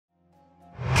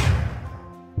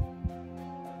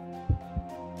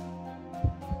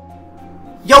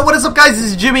Yo, what is up guys, this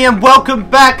is Jimmy and welcome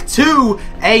back to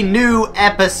a new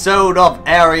episode of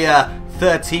Area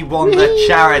 31, the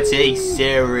charity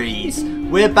series.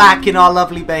 We're back in our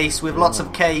lovely base with lots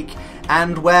of cake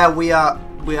and where we're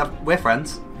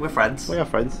friends. We're friends. We are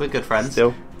friends. We're good friends.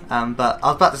 Still. But I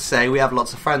was about to say we have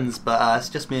lots of friends, but it's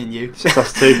just me and you. It's just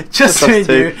us two. just me and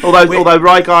you. Although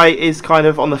Rye Guy is kind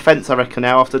of on the fence, I reckon,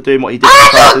 now after doing what he did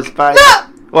to his bag.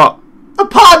 What? A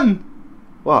pun!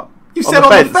 What? You said on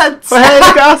the fence. Well, hey,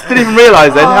 look at us! Didn't even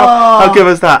realise then. How good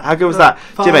was that? How good was that,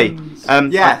 Jimmy?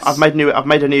 Yes. I've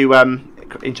made a new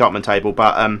enchantment table,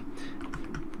 but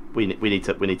we need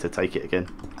to take it again.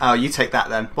 Oh, you take that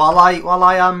then. While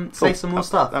I say some more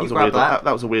stuff. That was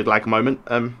a weird lag moment.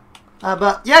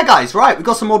 But yeah, guys, right, we've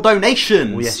got some more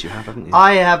donations. Well, yes, you have, haven't you?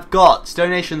 I have got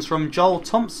donations from Joel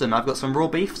Thompson. I've got some raw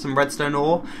beef, some redstone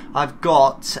ore. I've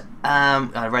got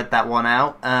I read that one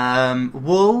out.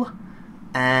 Wool.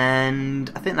 And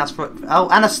I think that's from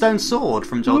and a stone sword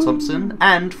from Joel Thompson,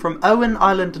 and from Owen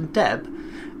Island and Deb.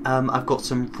 I've got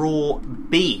some raw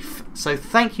beef. So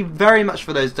thank you very much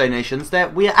for those donations.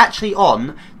 We are actually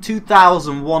on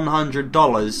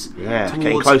 $2,100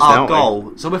 towards our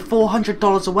goal. So we're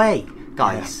 $400 away,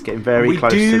 guys. Yeah, getting very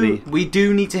close to the. We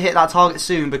do need to hit that target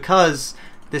soon because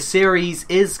the series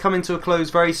is coming to a close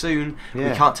very soon.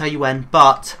 Yeah. We can't tell you when,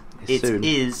 but it soon.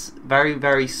 is very,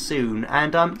 very soon.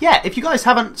 And yeah, if you guys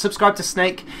haven't subscribed to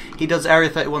Snake, he does Area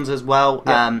 31s as well.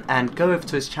 Yeah. And go over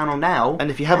to his channel now. And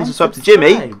if you haven't subscribed to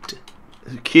Jimmy,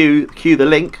 cue the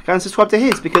link. Go and subscribe to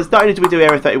his, because not only do we do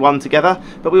Area 31 together,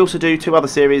 but we also do 2 other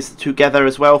series together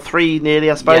as well. 3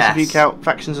 nearly, I suppose, if you count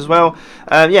factions as well.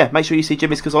 Yeah, make sure you see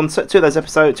Jimmy's, because on 2 of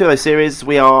those series,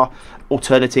 we are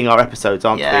alternating our episodes,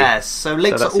 aren't we? Yes, so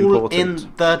links are all important in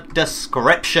the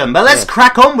description. But let's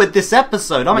crack on with this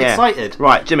episode. I'm excited.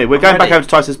 Right, Jimmy, we're going back over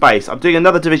to TYCER's base. I'm doing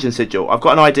another division sigil. I've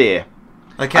got an idea.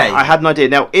 Okay. I had an idea.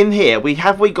 Now, in here, we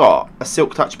got a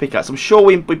silk touch pickaxe. I'm sure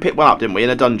we picked one up, didn't we, in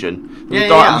a dungeon?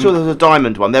 I'm sure there was a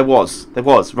diamond one. There was.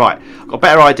 Right. I've got a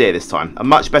better idea this time. A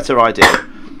much better idea.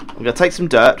 I'm going to take some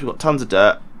dirt. We've got tons of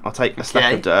dirt. I'll take a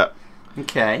stack of dirt.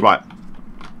 Okay. Right.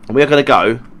 And we're going to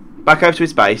go back over to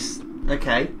his base.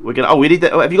 Okay. We're going to... Oh, we need the...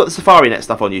 Have you got the safari net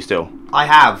stuff on you still? I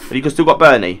have. Have you still got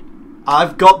Bernie?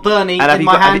 I've got Bernie in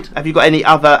my hand. Have you got any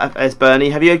other... As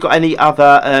Bernie, have you got any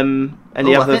other...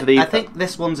 I think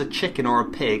this one's a chicken or a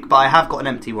pig, but I have got an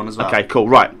empty one as well. Okay, cool.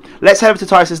 Right, let's head over to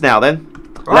TYCER's now then.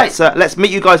 Right. Let's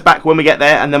meet you guys back when we get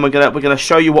there, and then we're gonna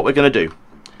show you what we're gonna do.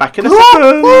 Back in a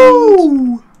second.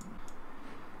 Woo!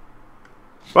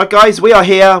 Right, guys, we are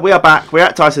here. We are back. We're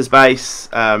at TYCER's base.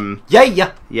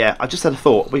 Yeah. I just had a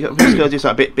thought. We're just gonna do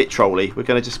something a bit trolly. We're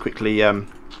gonna just quickly.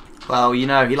 Well, you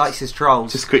know, he likes his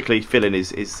trolls. Just quickly fill in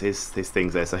his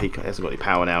things there, so he hasn't got any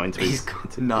power now into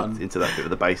that bit of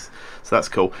the base. So that's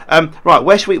cool. Right,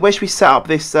 where should we set up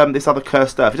this other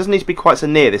cursed earth? It doesn't need to be quite so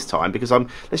near this time, because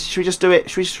should we just do it?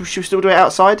 Should we still do it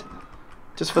outside,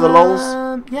 just for the lols?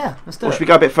 Yeah, let's do it. Or should we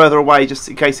go a bit further away, just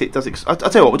in case it does? I'll tell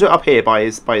you what, we'll do it up here by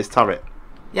his turret.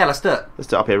 Yeah, let's do it. Let's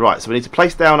do it up here. Right, so we need to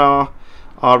place down our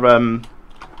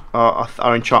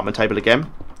enchantment table again.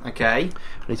 Okay.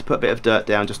 We need to put a bit of dirt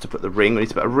down just to put the ring. We need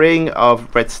to put a ring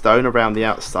of redstone around the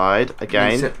outside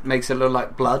again. Makes it look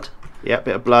like blood. Yeah,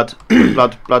 bit of blood,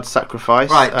 blood sacrifice.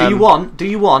 Right. Do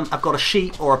you want? I've got a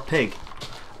sheep or a pig.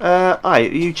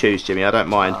 You choose, Jimmy. I don't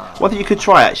mind. One thing you could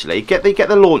try actually, get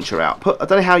the launcher out. I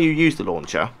don't know how you use the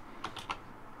launcher.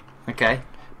 Okay.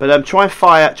 But try and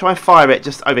fire it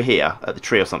just over here at the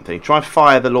tree or something. Try and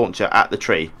fire the launcher at the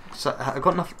tree. So I've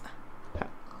got nothing.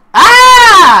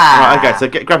 Ah! Right, okay, so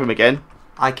grab him again.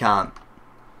 I can't.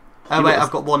 Oh wait,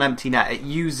 I've got one empty net. It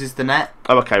uses the net.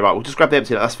 Oh, okay, right. We'll just grab the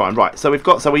empty net. That's fine. Right. So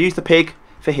we use the pig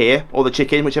for here, or the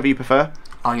chicken, whichever you prefer.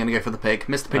 I'm gonna go for the pig.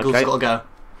 Mr. Pickle's got to go.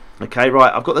 Okay,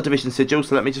 right. I've got the division sigil,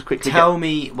 so let me just quickly tell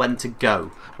me when to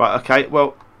go. Right. Okay.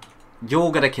 Well,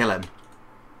 you're gonna kill him.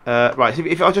 Right. So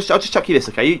if I'll just chuck you this.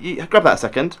 Okay. You grab that a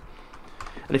second,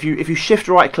 and if you shift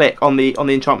right click on the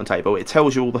enchantment table, it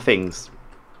tells you all the things.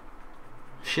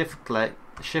 Shift right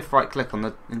click on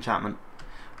the enchantment.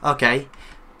 Okay.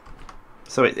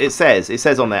 So it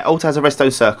says on there, Alt has a redstone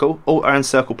circle, Alt and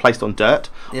circle placed on dirt,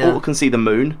 Alt can see the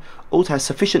moon, Alt has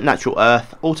sufficient natural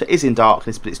earth, Alt is in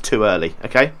darkness, but it's too early,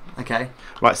 okay? Okay.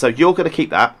 Right, so you're going to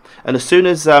keep that, and as soon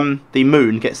as the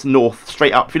moon gets north,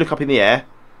 straight up, if you look up in the air,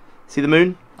 see the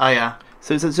moon? Oh yeah.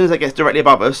 So as soon as it gets directly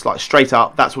above us, like straight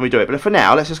up, that's when we do it. But for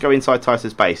now, let's just go inside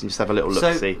TYCER's base and just have a little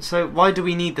look. So why do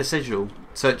we need the sigil?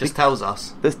 So it just tells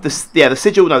us. The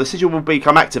sigil. No, the sigil will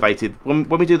become activated when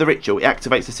we do the ritual. It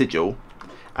activates the sigil,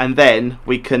 and then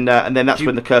we can, and then that's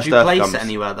when the cursed earth comes. Do you place it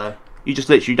anywhere though? You just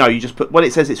literally you just put when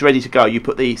it says it's ready to go. You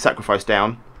put the sacrifice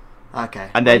down.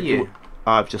 Okay. And then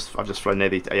I've just flown near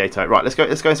the A8. Right, let's go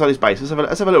inside his base.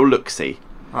 Let's have a little look see.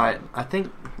 Right, I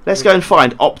think. Let's go and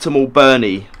find optimal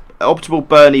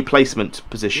Bernie placement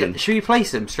position. Yeah, should we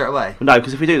place him straight away? No,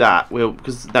 because if we do that,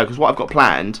 because what I've got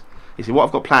planned. You see, what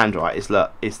I've got planned, right,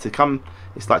 is to come.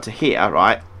 It's like to here,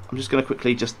 right. I'm just going to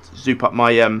quickly just zoop up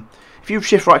my. If you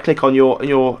shift right click on your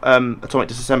atomic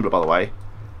disassembler, by the way,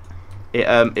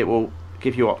 it will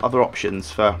give you other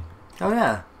options for. Oh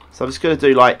yeah. So I'm just going to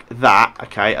do like that,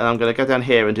 okay, and I'm going to go down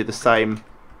here and do the same.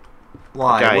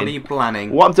 Why? Again. What are you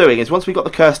planning? What I'm doing is once we've got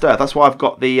the cursed earth, that's why I've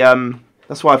got the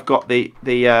that's why I've got the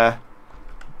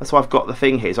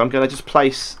thing here. So I'm going to just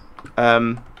place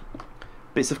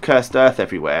bits of cursed earth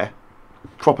everywhere,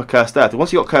 proper cursed earth. And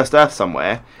once you've got cursed earth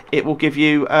somewhere, it will give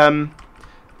you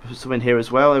put some in here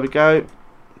as well. There we go.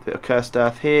 Bit of cursed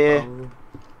earth here.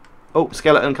 Oh,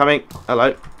 skeleton coming.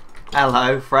 Hello.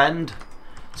 Hello, friend.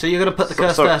 So you're going to put the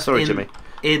cursed earth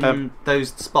in those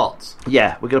spots?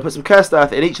 Yeah, we're going to put some cursed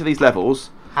earth in each of these levels.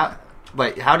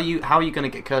 Wait, how are you going to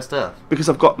get cursed earth? Because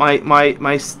I've got my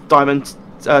diamond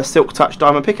silk touch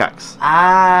diamond pickaxe.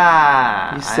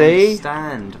 Ah, you see?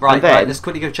 I understand. Right, right, let's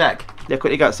quickly go check. Yeah,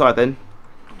 quickly go outside then.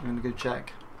 I'm going to go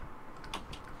check.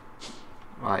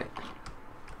 Right.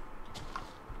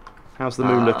 How's the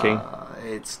moon looking?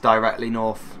 It's directly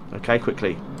north. Okay,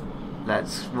 quickly.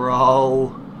 Let's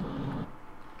roll.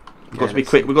 We've got to be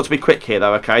quick. We've got to be quick here,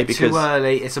 though. Okay, because too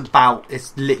early. It's literally.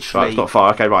 Right, it's not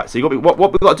far. Okay, right. So you got what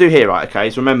we've got to do here, right? Okay,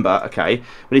 is remember. Okay,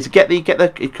 we need to get the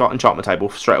enchantment table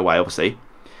straight away. Obviously,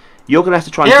 you're gonna have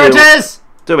to try and. Here it is.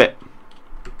 Do it.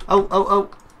 Oh.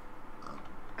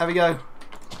 There we go.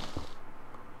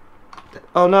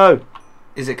 Oh no.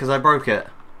 Is it because I broke it?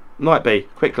 Might be.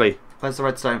 Quickly. Where's the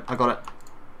redstone? I got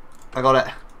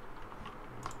it.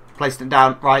 Placed it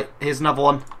down. Right, here's another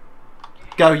one.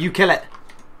 Go, you kill it.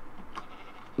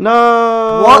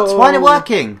 No. What? Why isn't it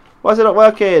working? Why is it not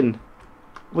working?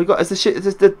 We got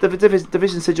the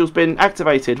division sigil's been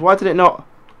activated. Why did it not?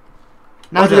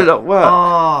 Why did it not work?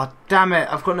 Oh, damn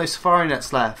it! I've got no safari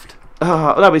nets left.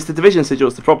 Oh, no, it's the division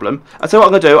sigil's the problem. I tell you what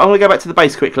I'm going to do. I'm going to go back to the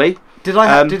base quickly. Did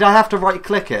I have to right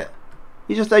click it?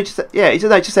 They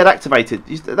just said activated.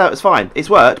 No, it's fine. It's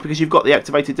worked because you've got the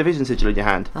activated division sigil in your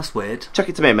hand. That's weird. Chuck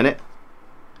it to me a minute.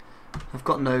 I've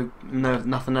got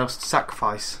nothing else to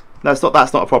sacrifice. No,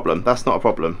 that's not a problem. That's not a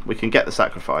problem. We can get the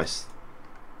sacrifice.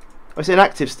 Oh, it's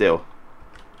inactive still.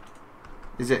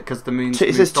 Is it because the moon's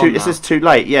it says too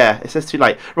late. Yeah, it says too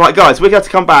late. Right, guys, we're going to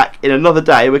come back in another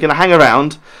day. We're going to hang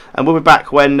around, and we'll be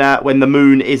back when the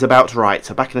moon is about right.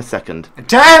 So back in a second.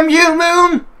 Damn you,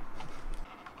 moon!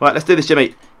 Right, let's do this,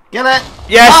 Jimmy. Get it?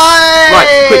 Yes. Aye!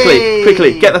 Right,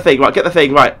 quickly, get the thing. Right, get the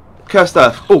thing. Right, cursed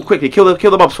earth. Oh, quickly, kill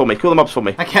the mobs for me. Kill the mobs for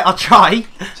me. Okay, I'll try.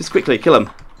 Just quickly, kill them.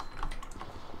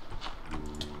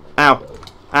 Ow.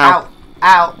 Ow.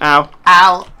 Ow. Ow.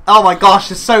 Ow. Oh my gosh,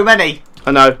 there's so many.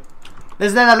 I know.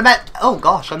 There's no element. Oh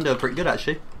gosh, I'm doing pretty good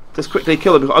actually. Just quickly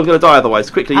kill them. I'm going to die otherwise.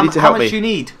 Quickly, you need to help me. How much do you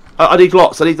need? I need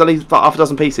lots. I need like half a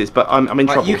dozen pieces, but I'm in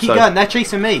trouble. You keep going. They're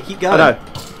chasing me. Keep going. I know.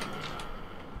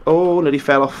 Oh, nearly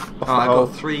fell off the hole.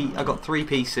 I got three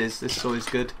pieces. This is always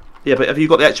good. Yeah, but have you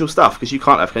got the actual stuff? Because you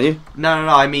can't have, can you? No.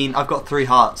 I mean, I've got 3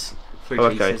 hearts. 3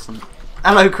 pieces. And...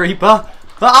 Hello, creeper.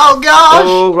 Oh gosh!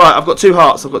 Oh right, I've got 2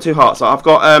 hearts.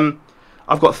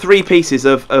 I've got 3 pieces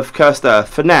of cursed earth.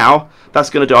 For now, that's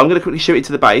going to do. I'm going to quickly shoot it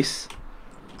to the base.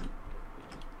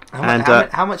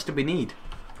 How much do we need?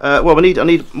 Well, I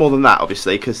need more than that,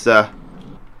 obviously, because.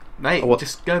 Mate,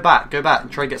 just go back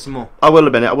and try and get some more. I will in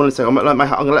a minute. I'm going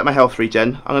to let my health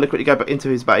regen. I'm going to quickly go back into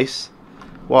his base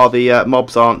while the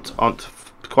mobs aren't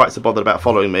quite so bothered about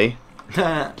following me.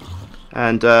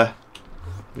 And I'm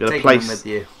going to place. With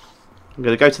you. I'm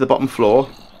going to go to the bottom floor.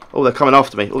 Oh, they're coming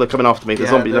after me. The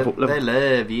zombie level. They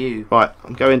love you. Right,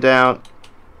 I'm going down.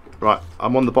 Right,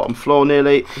 I'm on the bottom floor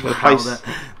nearly. I'm going to place.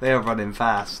 They are running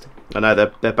fast. I know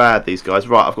they're bad, these guys.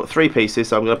 Right, I've got 3 pieces,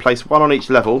 so I'm going to place 1 on each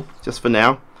level just for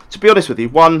now. To be honest with you,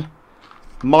 1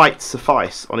 might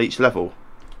suffice on each level,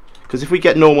 because if we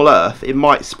get normal Earth, it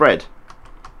might spread,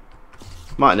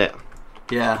 mightn't it?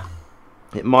 Yeah.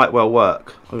 It might well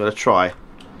work. I'm going to try.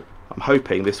 I'm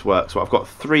hoping this works. So I've got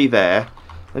 3 there.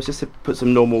 Let's just put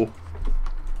some normal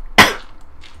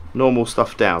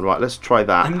stuff down. Right, let's try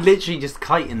that. I'm literally just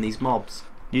kiting these mobs.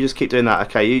 You just keep doing that.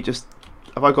 Okay, you just.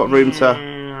 Have I got room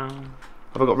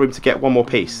to get 1 more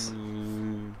piece?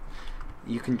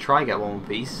 You can try get 1 more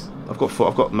piece. I've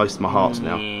got most of my hearts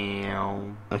now.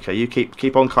 Okay, you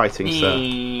keep on kiting, sir.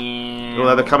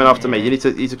 Although they're coming after me, you need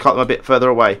to cut them a bit further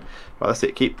away. Right, that's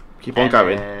it. Keep on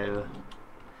going.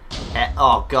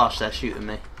 Oh gosh, they're shooting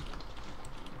me.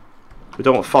 We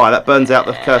don't want fire. That burns out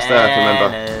the cursed earth.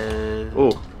 Remember.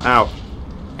 Oh, ow.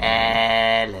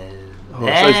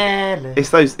 Hello. It's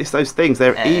those things.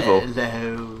 They're evil.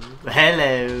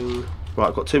 Hello. Right,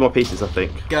 I've got 2 more pieces, I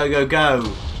think. Go, go,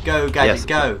 go. Go, Gadget,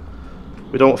 go.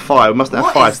 We don't want fire. We mustn't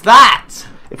have fire. What is that?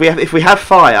 If we have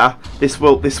fire, this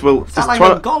will. Is that like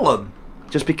a golem?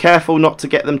 Just be careful not to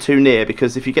get them too near,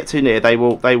 because if you get too near, they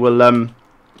will.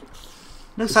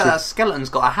 Looks like that skeleton's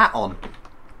got a hat on.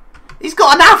 He's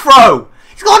got an afro.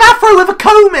 He's got an afro with a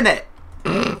comb in it.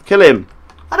 Kill him.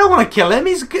 I don't want to kill him.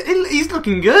 He's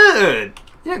looking good.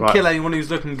 You don't kill anyone who's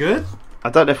looking good. I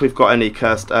don't know if we've got any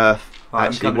cursed earth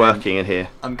actually working in here.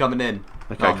 I'm coming in.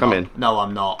 Okay, no, come in. No,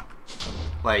 I'm not.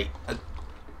 Wait.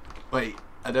 Wait.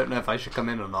 I don't know if I should come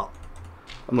in or not.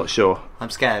 I'm not sure. I'm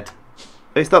scared.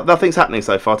 Nothing's happening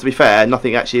so far. To be fair,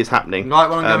 nothing actually is happening. Right,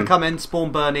 well, I'm going to come in,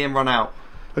 spawn Bernie, and run out.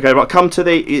 Okay, right. Come to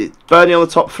the Bernie on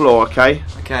the top floor. Okay.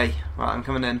 Okay. Right, I'm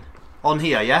coming in. On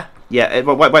here, yeah. Yeah.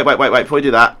 Wait. Before we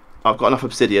do that, I've got enough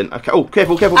obsidian. Okay. Oh,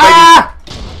 careful, baby. Ah!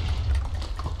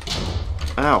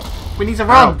 Ow. We need to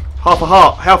run. Ow. Half a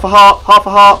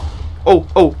heart.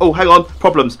 Oh, hang on.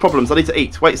 Problems. I need to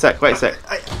eat. Wait a sec.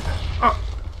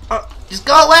 Just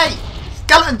go away!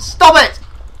 Skeleton, stop it!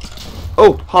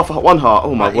 Oh, one heart.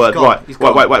 Oh my word! Right.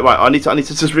 Wait. I need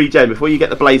to just regen before you get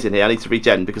the blaze in here. I need to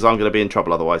regen because I'm going to be in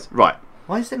trouble otherwise. Right.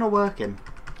 Why is it not working?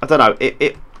 I don't know.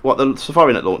 What, the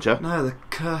Safari Net launcher? No, the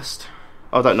cursed.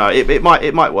 I don't know. It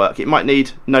might work. It might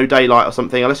need no daylight or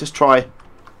something. Let's just try.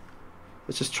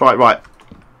 Right.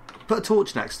 Put a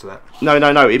torch next to it. No.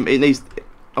 It needs.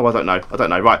 Oh, I don't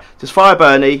know. Right. Just fire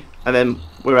Bernie, and then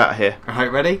we're out of here. Alright,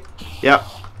 ready? Yep.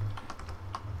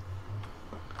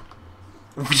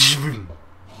 Alright,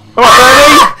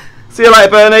 Bernie! See you later,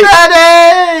 Bernie!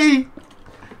 Bernie!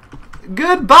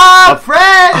 Goodbye,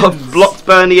 friend! I've blocked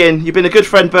Bernie in. You've been a good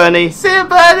friend, Bernie. See you,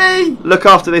 Bernie! Look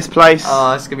after this place.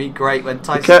 Oh, it's going to be great when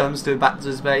TYCER comes to back to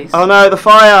his base. Oh no, the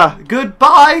fire!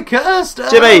 Goodbye, cursed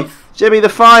earth! Jimmy, the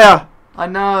fire! I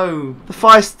know. The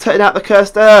fire's turning out the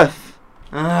cursed earth.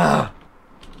 Ugh.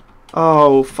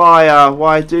 Oh, fire,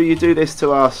 why do you do this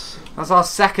to us? That's our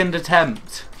second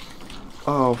attempt.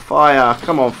 Oh, fire!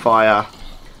 Come on, fire!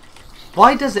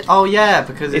 Why does it? Oh yeah,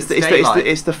 because it's daylight.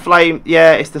 It's the flame.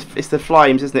 Yeah, it's the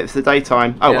flames, isn't it? It's the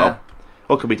daytime. Oh well.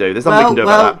 What can we do? There's nothing we can do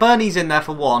about that. Bernie's in there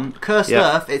for one. Cursed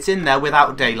Earth, it's in there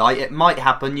without daylight. It might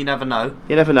happen. You never know.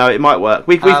 You never know. It might work.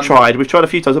 We've tried. We've tried a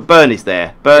few times, but Bernie's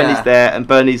there. Bernie's there, and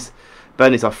Bernie's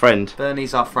our friend.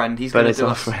 Bernie's our friend. He's going to do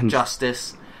us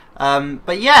justice.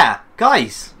 But yeah,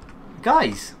 guys. That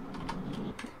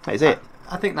is it.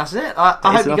 I think that's it. I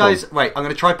hope you guys... Wait, I'm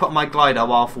going to try put on my glider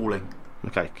while falling.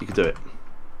 Okay, you can do it.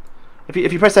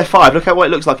 If you press F5, look at what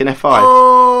it looks like in F5.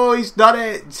 Oh, he's done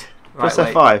it! Press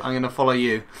F5. I'm going to follow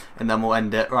you, and then we'll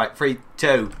end it. Right, 3,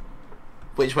 2.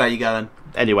 Which way are you going?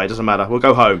 Anyway, it doesn't matter. We'll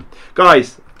go home.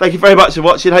 Guys, thank you very much for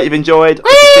watching. Hope you've enjoyed.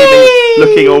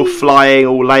 Looking all flying,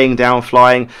 all laying down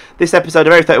flying. This episode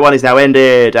of Area 31 is now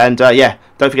ended. And yeah,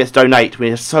 don't forget to donate.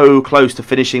 We're so close to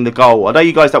finishing the goal. I know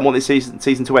you guys don't want this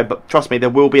season to end, but trust me, there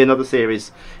will be another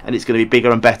series, and it's going to be bigger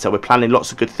and better. We're planning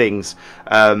lots of good things.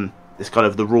 It's kind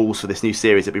of the rules for this new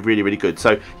series. It'll be really, really good.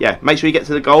 So yeah, make sure you get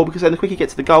to the goal, because then the quicker you get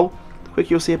to the goal, the quicker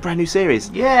you'll see a brand new series.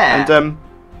 Yeah. And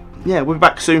yeah, we'll be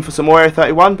back soon for some more Area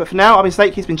 31. But for now, I've been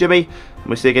Snake, he's been Jimmy, and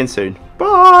we'll see you again soon.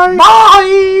 Bye!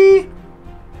 Bye!